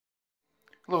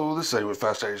Hello, this is Eddie with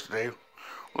Fast Eddie's today.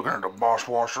 Looking at a Bosch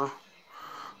washer.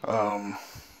 I'm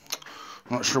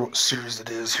not sure what series it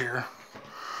is here.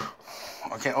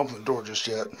 I can't open the door just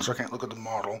yet, so I can't look at the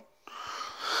model.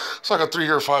 It's like a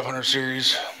 300 or 500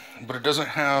 series, but it doesn't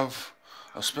have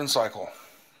a spin cycle.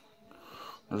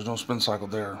 There's no spin cycle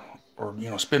there, or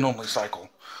spin only cycle.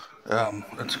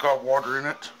 It's got water in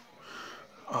it.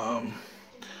 I'm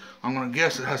gonna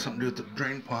guess it has something to do with the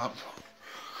drain pump.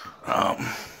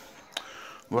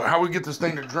 But how we get this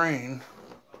thing to drain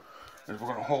is we're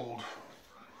gonna hold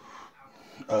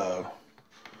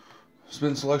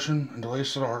spin selection and delay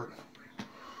start.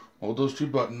 Hold those two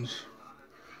buttons.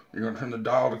 You're going to turn the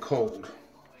dial to cold.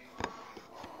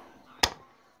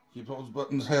 Keep those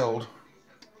buttons held.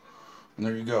 And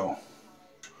there you go.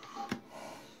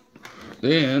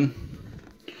 Then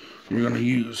you're going to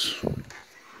use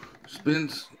spin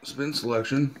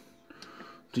selection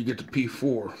to get to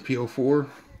PO4.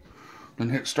 Then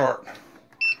hit start.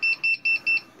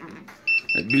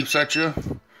 It beeps at you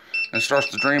and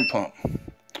starts the drain pump.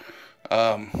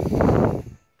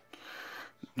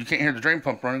 You can't hear the drain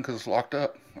pump running because it's locked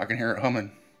up. I can hear it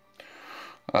humming.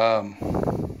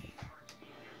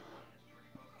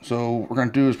 So what we're going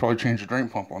to do is probably change the drain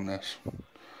pump on this.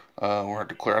 We'll have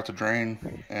to clear out the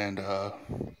drain and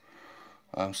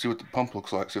see what the pump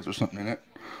looks like, see if there's something in it,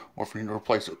 or if we need to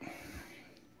replace it.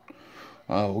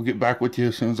 We'll get back with you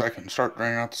as soon as I can start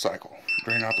draining out the cycle,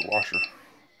 draining out the washer.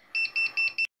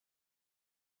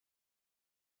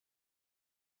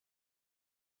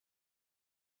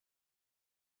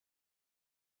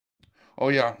 Oh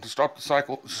yeah, to stop the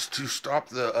cycle, to stop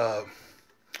the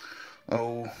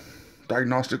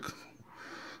diagnostic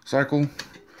cycle,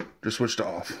 just switched to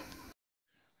off.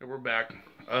 Okay, we're back.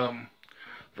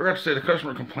 Forgot to say the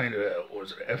customer complained that it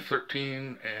was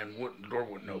F13 and the door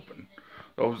wouldn't open.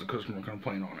 That was the customer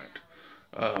complaint on it.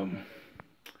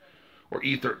 Or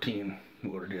E13,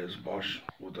 what it is, Bosch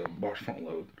with a Bosch front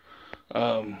load.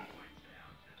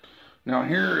 Now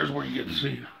here is where you get to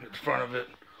see at the front of it,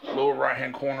 lower right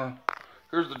hand corner.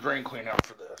 Here's the drain clean out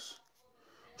for this.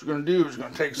 What you're going to do is you're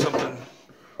going to take something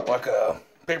like a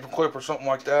paper clip or something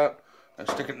like that and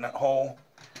stick it in that hole,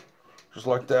 just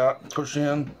like that, push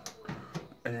in,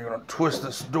 and you're going to twist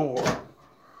this door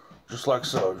just like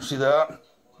so. You see that?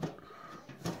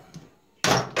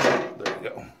 There you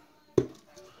go.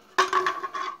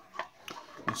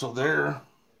 And so there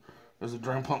is the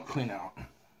drain pump clean out.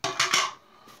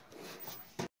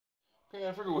 Okay,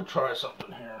 I figured we'd try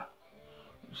something here.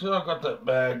 See, I got that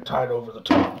bag tied over the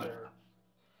top there.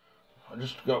 I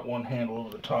just got one handle over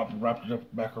the top and wrapped it up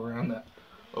back around that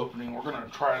opening. We're going to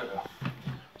try to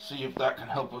see if that can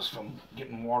help us from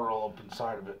getting water all up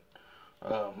inside of it.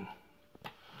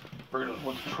 Figured it was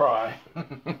worth a try.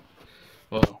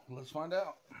 Well, let's find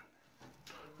out.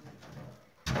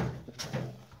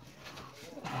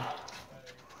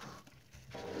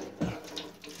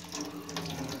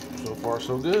 So far,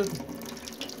 so good.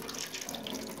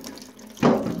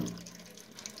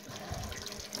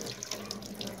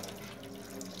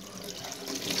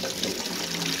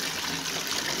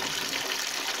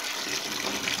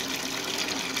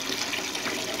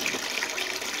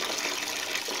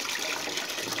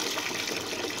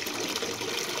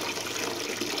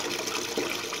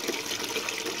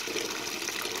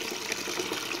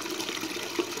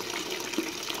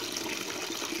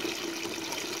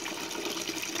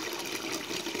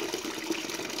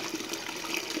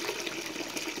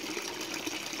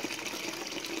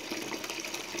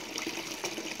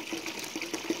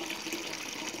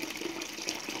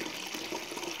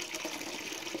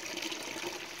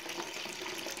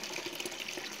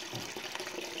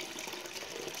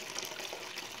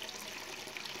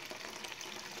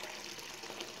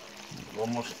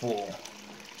 Almost full.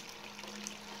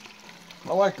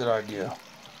 I like that idea.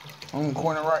 I'm going to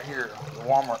coin it right here. The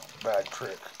Walmart bag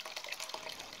trick.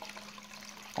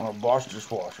 On a Bosch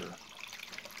dishwasher.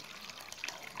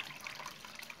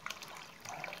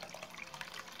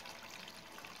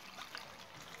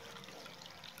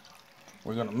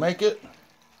 We're going to make it.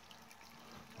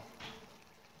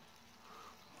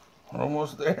 We're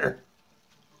almost there.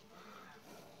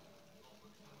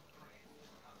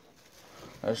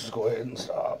 Let's just go ahead and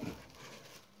stop.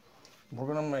 We're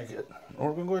going to make it.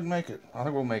 We're going to go ahead and make it. I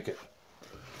think we'll make it.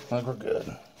 I think we're good.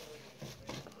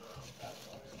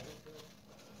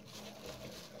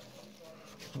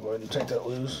 Let's go ahead and take that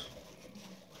loose.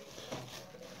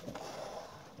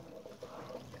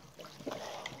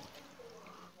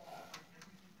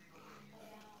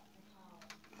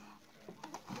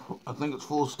 I think it's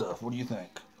full of stuff. What do you think?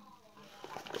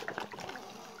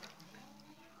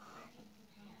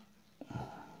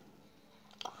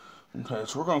 Okay,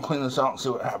 so we're going to clean this out and see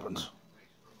what happens.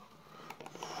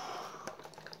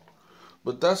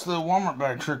 But that's the Walmart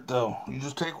bag trick, though. You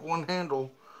just take one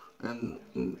handle and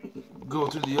go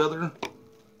through the other.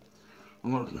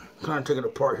 I'm going to kind of take it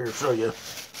apart here to show you.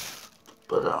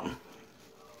 But,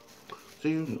 so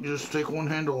you just take one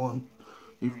handle and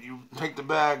you take the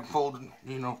bag, fold it,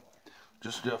 you know,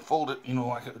 just fold it, you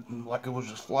know, like it was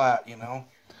just flat, you know.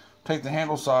 Take the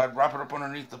handle side, wrap it up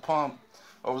underneath the pump,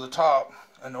 over the top,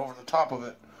 and over the top of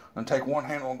it, and take one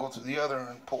handle and go through the other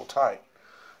and pull it tight.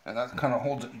 And that kind of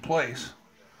holds it in place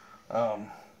so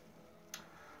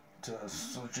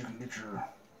that you can get your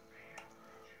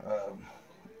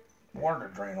water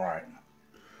to drain right.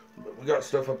 But we got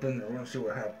stuff up in there. We're going to see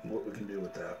what we can do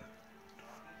with that.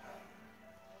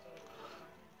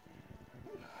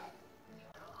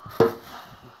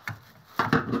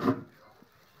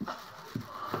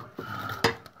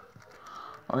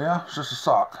 Oh yeah, it's just a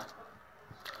sock.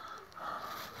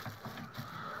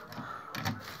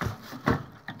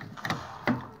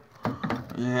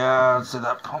 Yeah, I'd say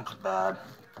that pump's bad.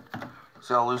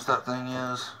 See how loose that thing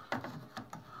is?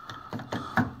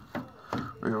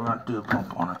 We're going to do a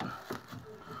pump on it.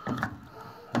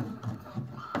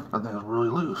 That thing is really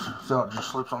loose. See how it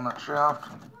just slips on that shaft?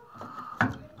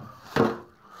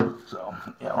 So,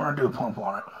 yeah, we're going to do a pump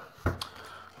on it.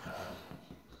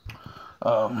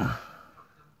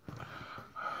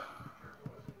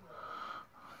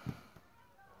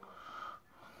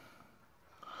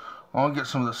 I'll get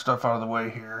some of this stuff out of the way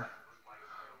here,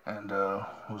 and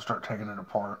we'll start taking it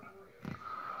apart.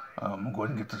 We'll go ahead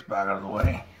and get this bag out of the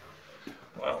way.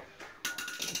 Well, I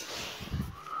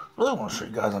really want to show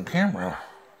you guys on camera.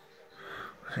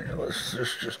 Here, let's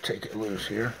just take it loose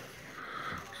here.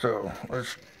 So,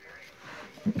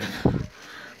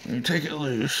 when you take it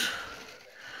loose,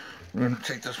 we're going to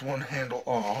take this one handle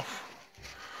off,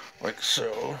 like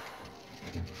so.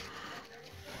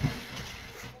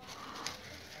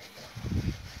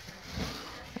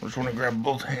 I just want to grab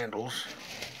both handles,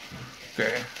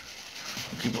 okay,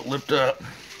 keep it lipped up.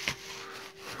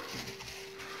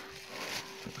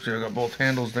 See, I got both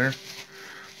handles there.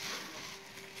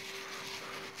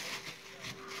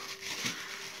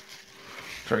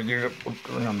 Try to get it up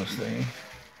around this thing.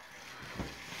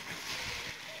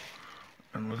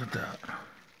 And look at that.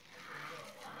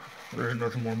 There's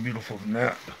nothing more beautiful than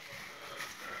that.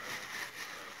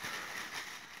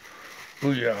 Oh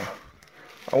yeah.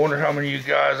 I wonder how many of you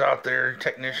guys out there,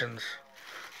 technicians,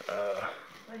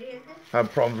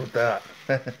 have problems with that.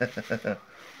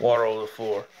 Water over the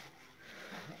floor.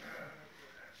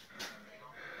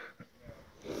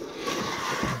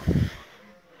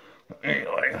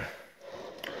 Anyway,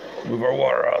 move our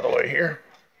water out of the way here.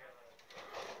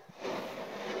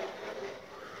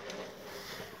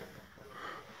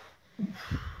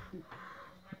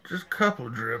 Just a couple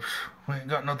of drips. We ain't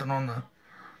got nothing on the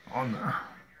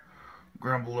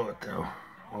ground below it though.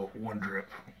 Oh, one drip.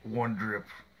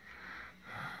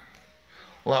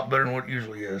 A lot better than what it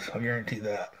usually is. I guarantee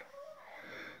that.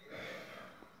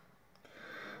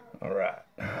 Alright.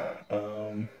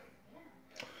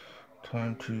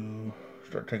 Time to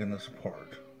start taking this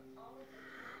apart.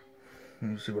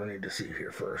 Let me see what I need to see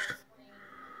here first.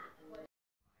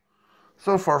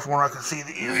 So far from what I can see,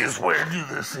 the easiest way to do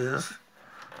this is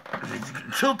you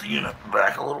can tilt the unit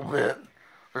back a little bit.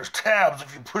 There's tabs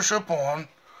if you push up on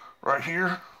right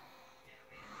here.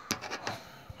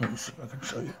 Let me see if I can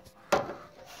show you.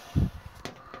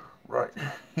 Right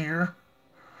here.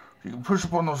 You can push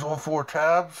up on those all four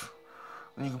tabs,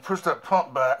 and you can push that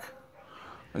pump back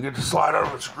and get the slide out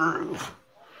of its groove.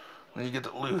 And you get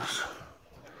it loose.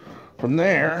 From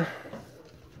there,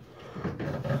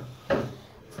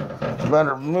 it's a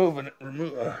matter of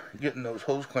getting those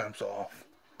hose clamps off.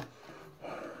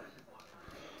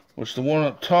 Which the one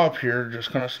up top here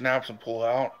just kind of snaps and pull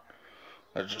out.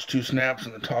 That's just two snaps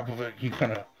in the top of it. You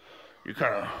kind of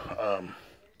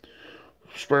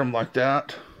spread them like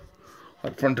that,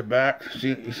 like front to back. See,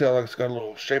 you see how it's got a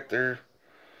little shape there,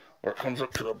 where it comes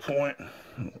up to the point,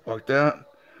 like that.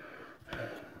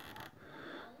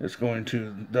 It's going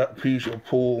to, that piece you'll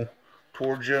pull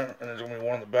towards you, and there's only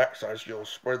one on the back side, so you'll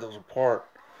spread those apart,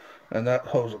 and that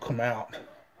hose will come out.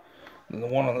 And the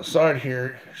one on the side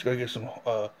here, you just gotta get some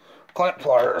clamp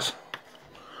pliers.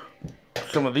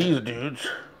 Some of these dudes,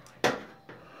 it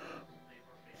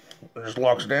just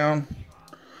locks down,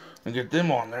 and get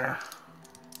them on there.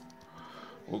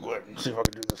 We'll go ahead and see if I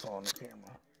can do this on the camera.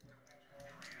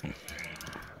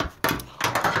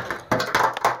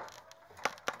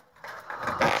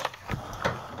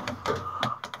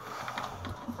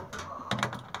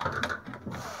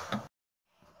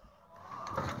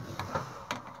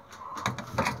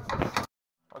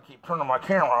 keep turning my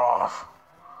camera off.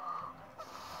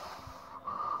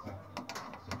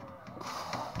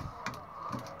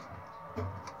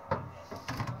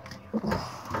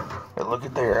 But look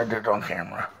at there, I did it on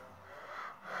camera.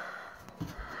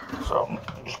 So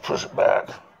just push it back.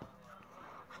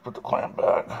 Just put the clamp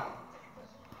back.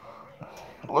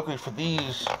 Luckily for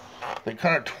these, they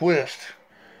kind of twist.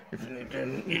 If you need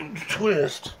to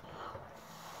twist.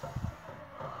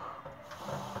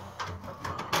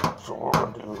 So what we're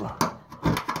gonna do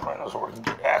right now is we can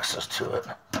get access to it.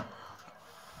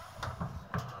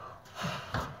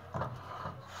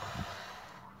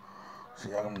 See,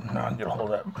 now I can get a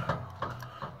hold of that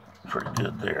pretty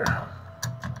good there.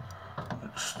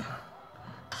 Just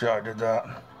see how I did that.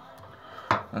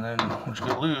 And then once you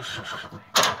get loose, just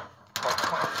pop the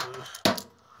clamps loose.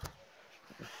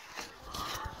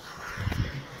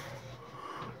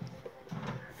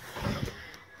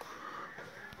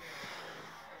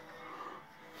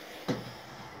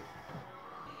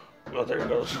 Oh, there it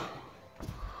goes.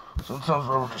 Sometimes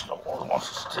rubber just don't wants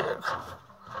to stick.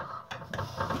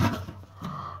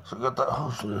 So we got that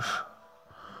hose loose.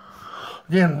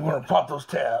 Again, we're gonna pop those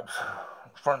tabs,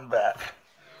 front and back.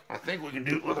 I think we can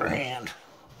do it with our hand.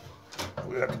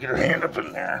 We have to get our hand up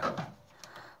in there.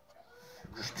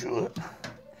 Just do it.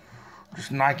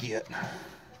 Just Nike it.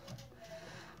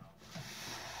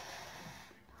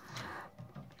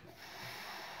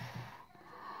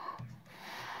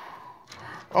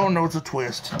 Oh no, it's a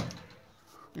twist.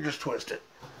 You just twist it.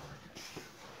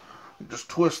 You just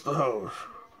twist the hose.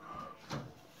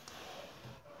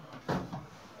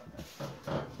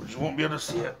 But you won't be able to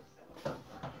see it.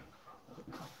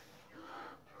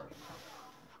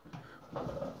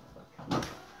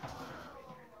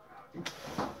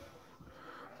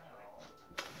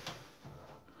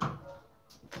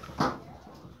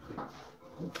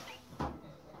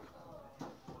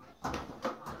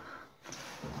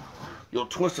 You'll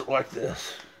twist it like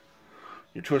this.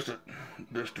 You twist it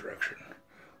this direction.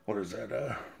 What is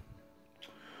that?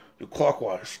 Do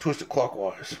clockwise. Twist it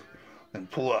clockwise.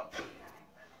 And pull up.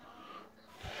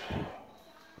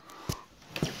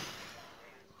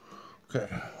 Okay,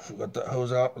 so we got that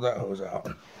hose out, that hose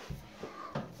out.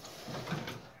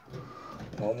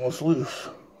 Almost loose.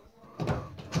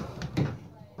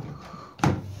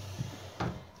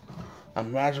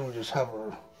 Imagine we just have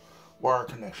a wire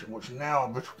connection, which now I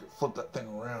bet we could flip that thing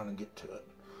around and get to it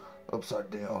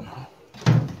upside down.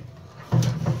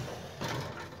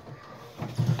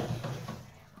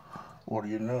 What do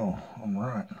you know? I'm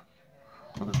right.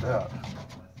 Look at that.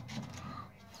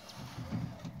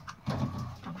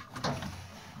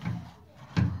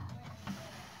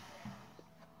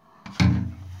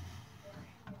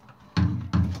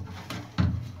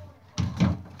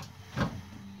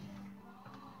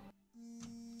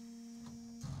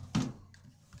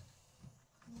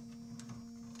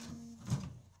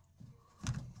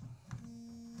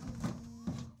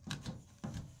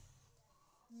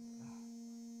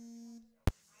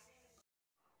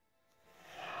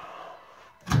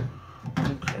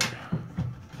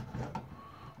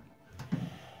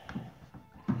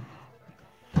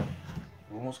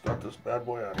 Almost got this bad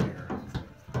boy out of here.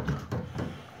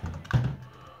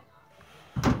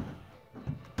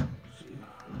 See,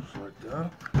 just like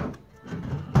that.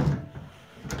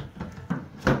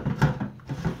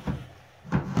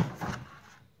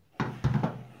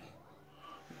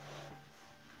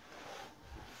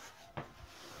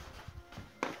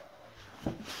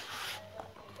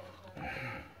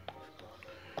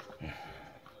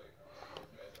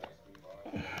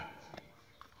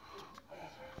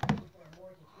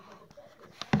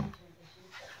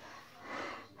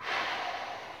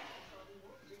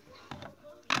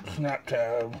 Snap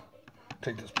tab,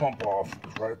 take this pump off,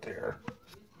 it's right there.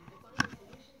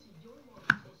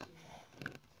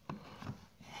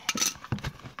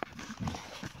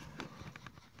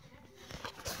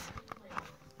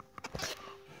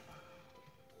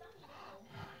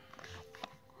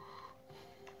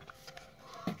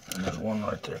 And there's one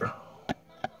right there.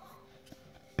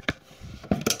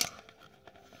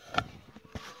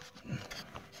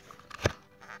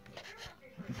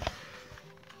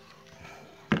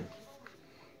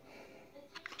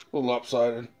 A little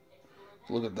lopsided.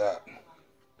 Look at that.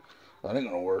 That ain't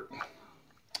gonna work.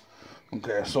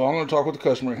 Okay, so I'm gonna talk with the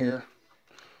customer here.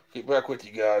 Get back with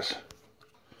you guys.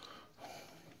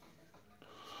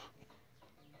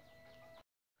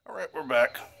 Alright, we're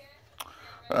back.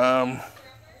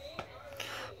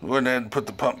 Went ahead and put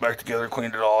the pump back together,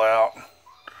 cleaned it all out.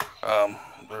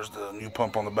 There's the new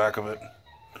pump on the back of it.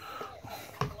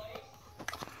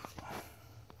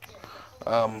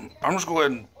 I'm just going to go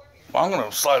ahead and I'm going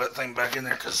to slide that thing back in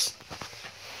there because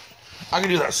I can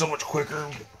do that so much quicker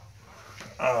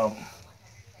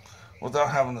without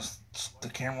having the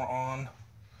camera on.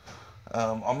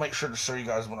 I'll make sure to show you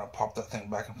guys when I pop that thing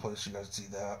back in place so you guys see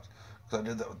that, because I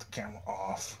did that with the camera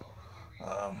off.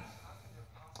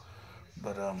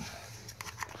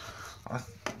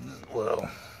 Well,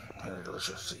 let's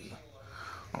just see.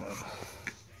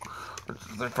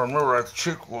 If I remember right, the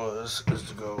trick is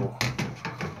to go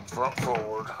front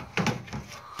forward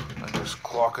and just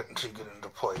clock it until you get it into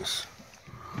place.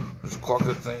 Just clock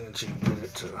that thing until you get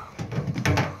it to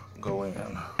go in.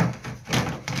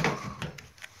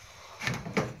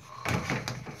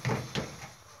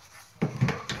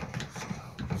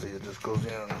 See, it just goes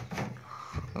in,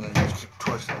 and then you just keep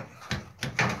twisting it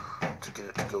to get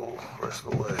it to go the rest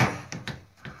of the way.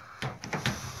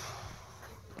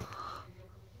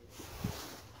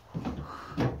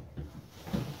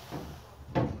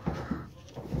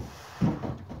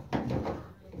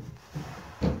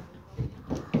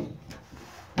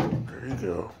 There you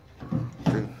go.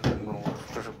 See, we'll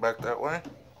push it back that way.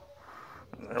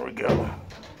 And there we go.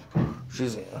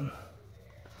 She's in.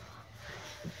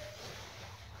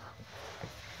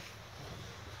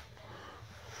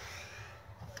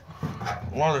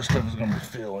 A lot of this stuff is going to be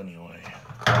fill anyway.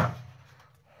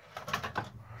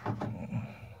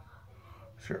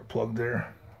 See our plug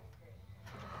there?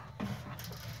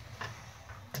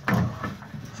 So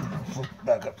flip it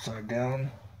back upside down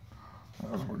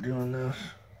as we're doing this.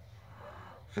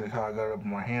 See how I got it up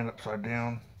my hand upside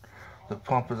down? The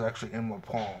pump is actually in my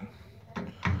palm.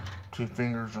 2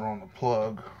 fingers are on the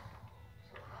plug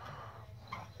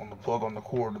on the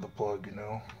cord of the plug, you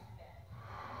know.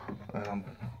 And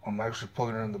I'm actually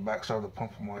plugging it in the back side of the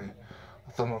pump with my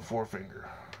thumb and forefinger.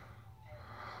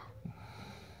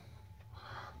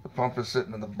 The pump is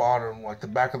sitting in the bottom, like the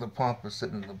back of the pump is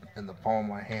sitting in the palm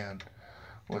of my hand,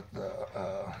 with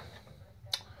the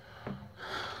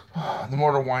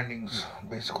motor windings,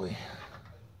 basically.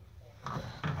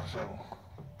 So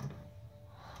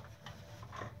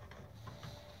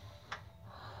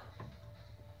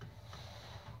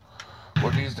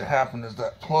what needs to happen is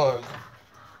that plug.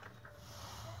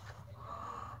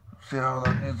 See how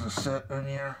that needs to sit in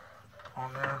here,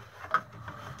 on there?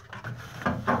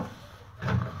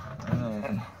 And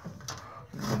then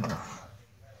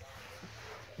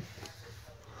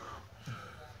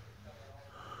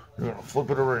you're gonna flip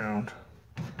it around,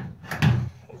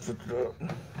 flip it up,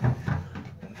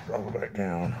 and drop it back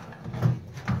down.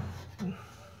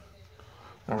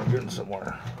 Now we're getting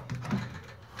somewhere.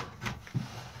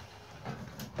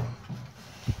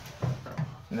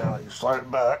 Now you slide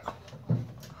it back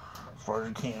as far as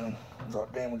you can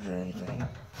without damaging anything.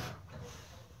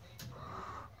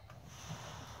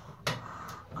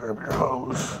 Grab your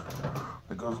hose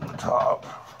that goes on the top.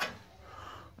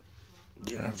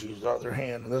 You have to use the other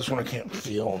hand. And this one I can't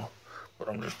feel, but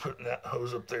I'm just putting that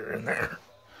hose up there in there.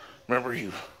 Remember,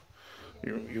 you're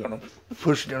gonna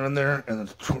push down in there and then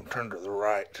turn to the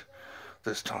right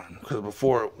this time, because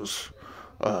before it was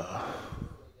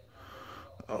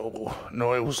oh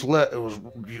no, it was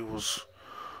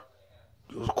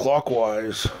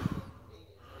clockwise.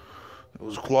 It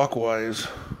was clockwise.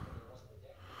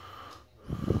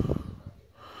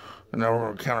 And now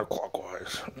we're going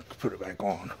counterclockwise. Put it back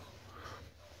on.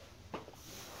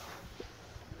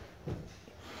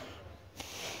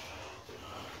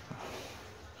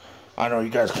 I know you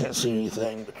guys can't see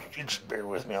anything, but you just bear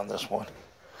with me on this one.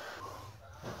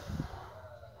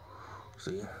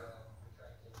 See?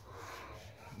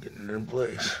 Getting it in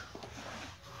place.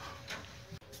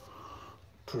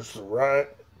 Push to the right,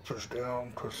 push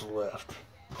down, push to the left.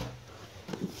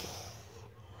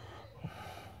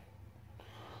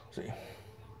 See?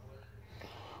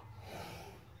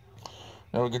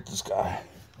 Now we get this guy.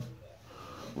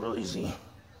 Real easy.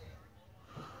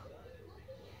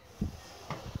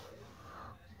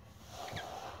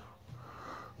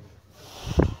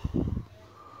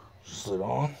 Slid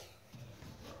on.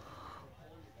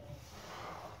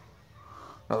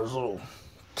 Now there's a little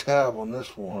tab on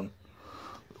this one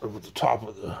over the top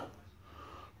of the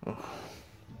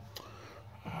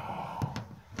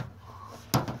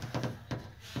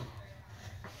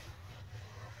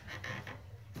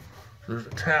there's a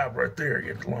tab right there you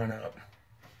have to line up.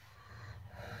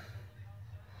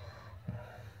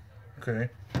 Okay.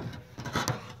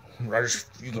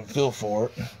 You can feel for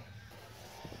it.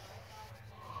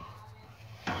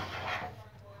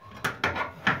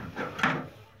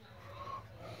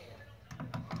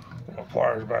 Put my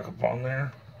pliers back up on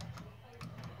there.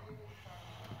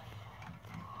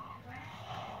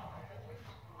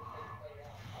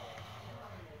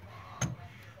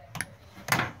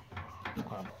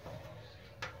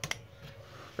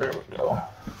 There we go.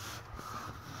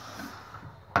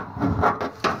 I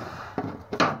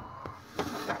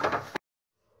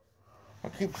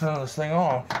keep turning this thing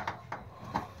off.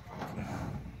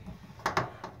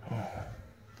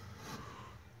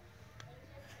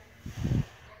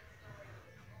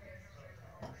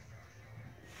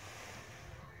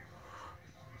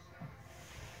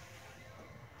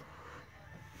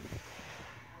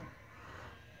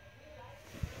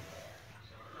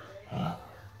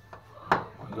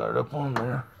 Got it up on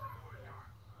there.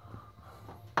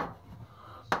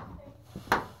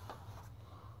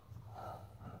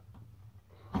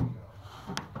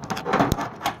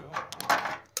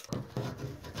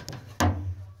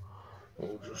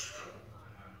 We'll just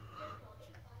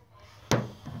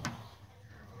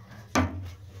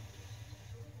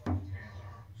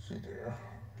see there.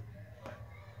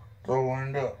 It's all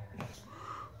lined up.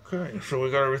 Okay, so we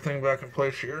got everything back in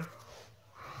place here.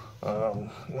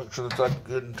 Make sure that's like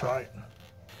good and tight.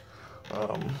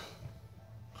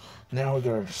 Now we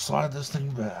gotta slide this thing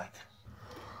back.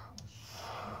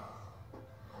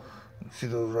 See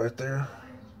those right there?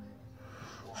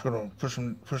 Just gonna push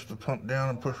the pump down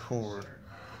and push forward.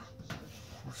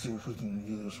 Let's see if we can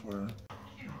do this where.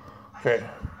 Okay,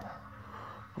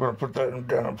 we're gonna put that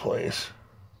down in place.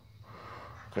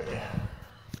 Okay.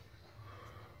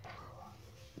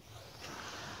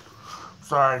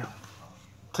 Sorry,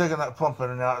 taking that pump in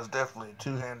and out is definitely a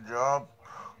two-hand job.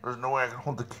 There's no way I can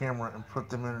hold the camera and put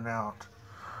them in and out.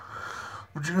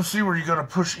 But you can see where you gotta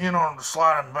push in on the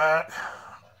sliding back.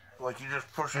 Like you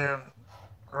just push in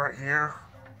right here,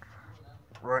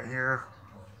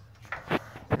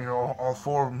 you know, all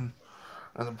four of them,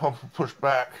 and the pump will push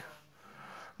back.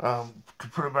 To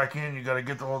put it back in, you gotta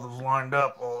get all those lined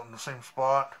up all in the same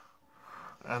spot,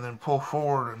 and then pull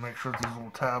forward and make sure these little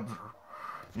tabs are,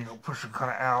 you know, pushing kind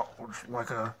of out, which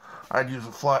I'd use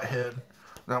a flat head.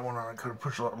 That one I could have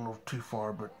pushed a little too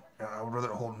far, but I would rather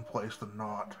hold in place than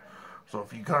not. So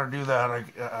if you kind of do that,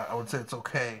 I would say it's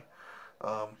okay.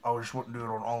 I just wouldn't do it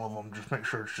on all of them. Just make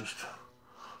sure it's just,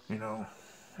 you know,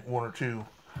 one or two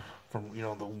from, you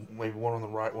know, maybe one on the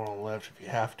right, one on the left if you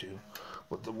have to.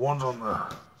 But the ones on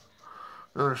the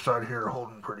other side here are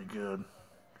holding pretty good.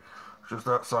 It's just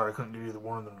that side I couldn't get either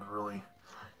one of them to really,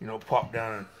 you know, pop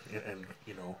down and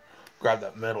you know, grab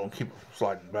that metal and keep it from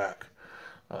sliding back.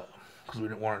 Because we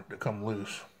didn't want it to come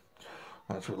loose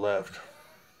once we left.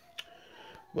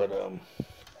 But,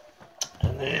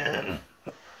 and then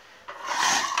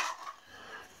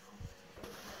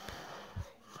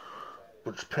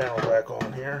put your panel back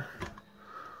on here.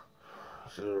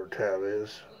 See where the tab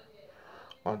is.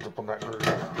 Lines up on that groove.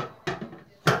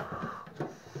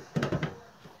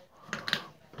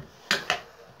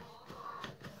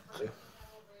 See?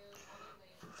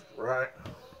 Right.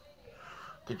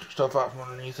 Get your stuff out from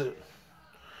underneath it.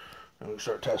 And we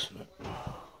start testing it.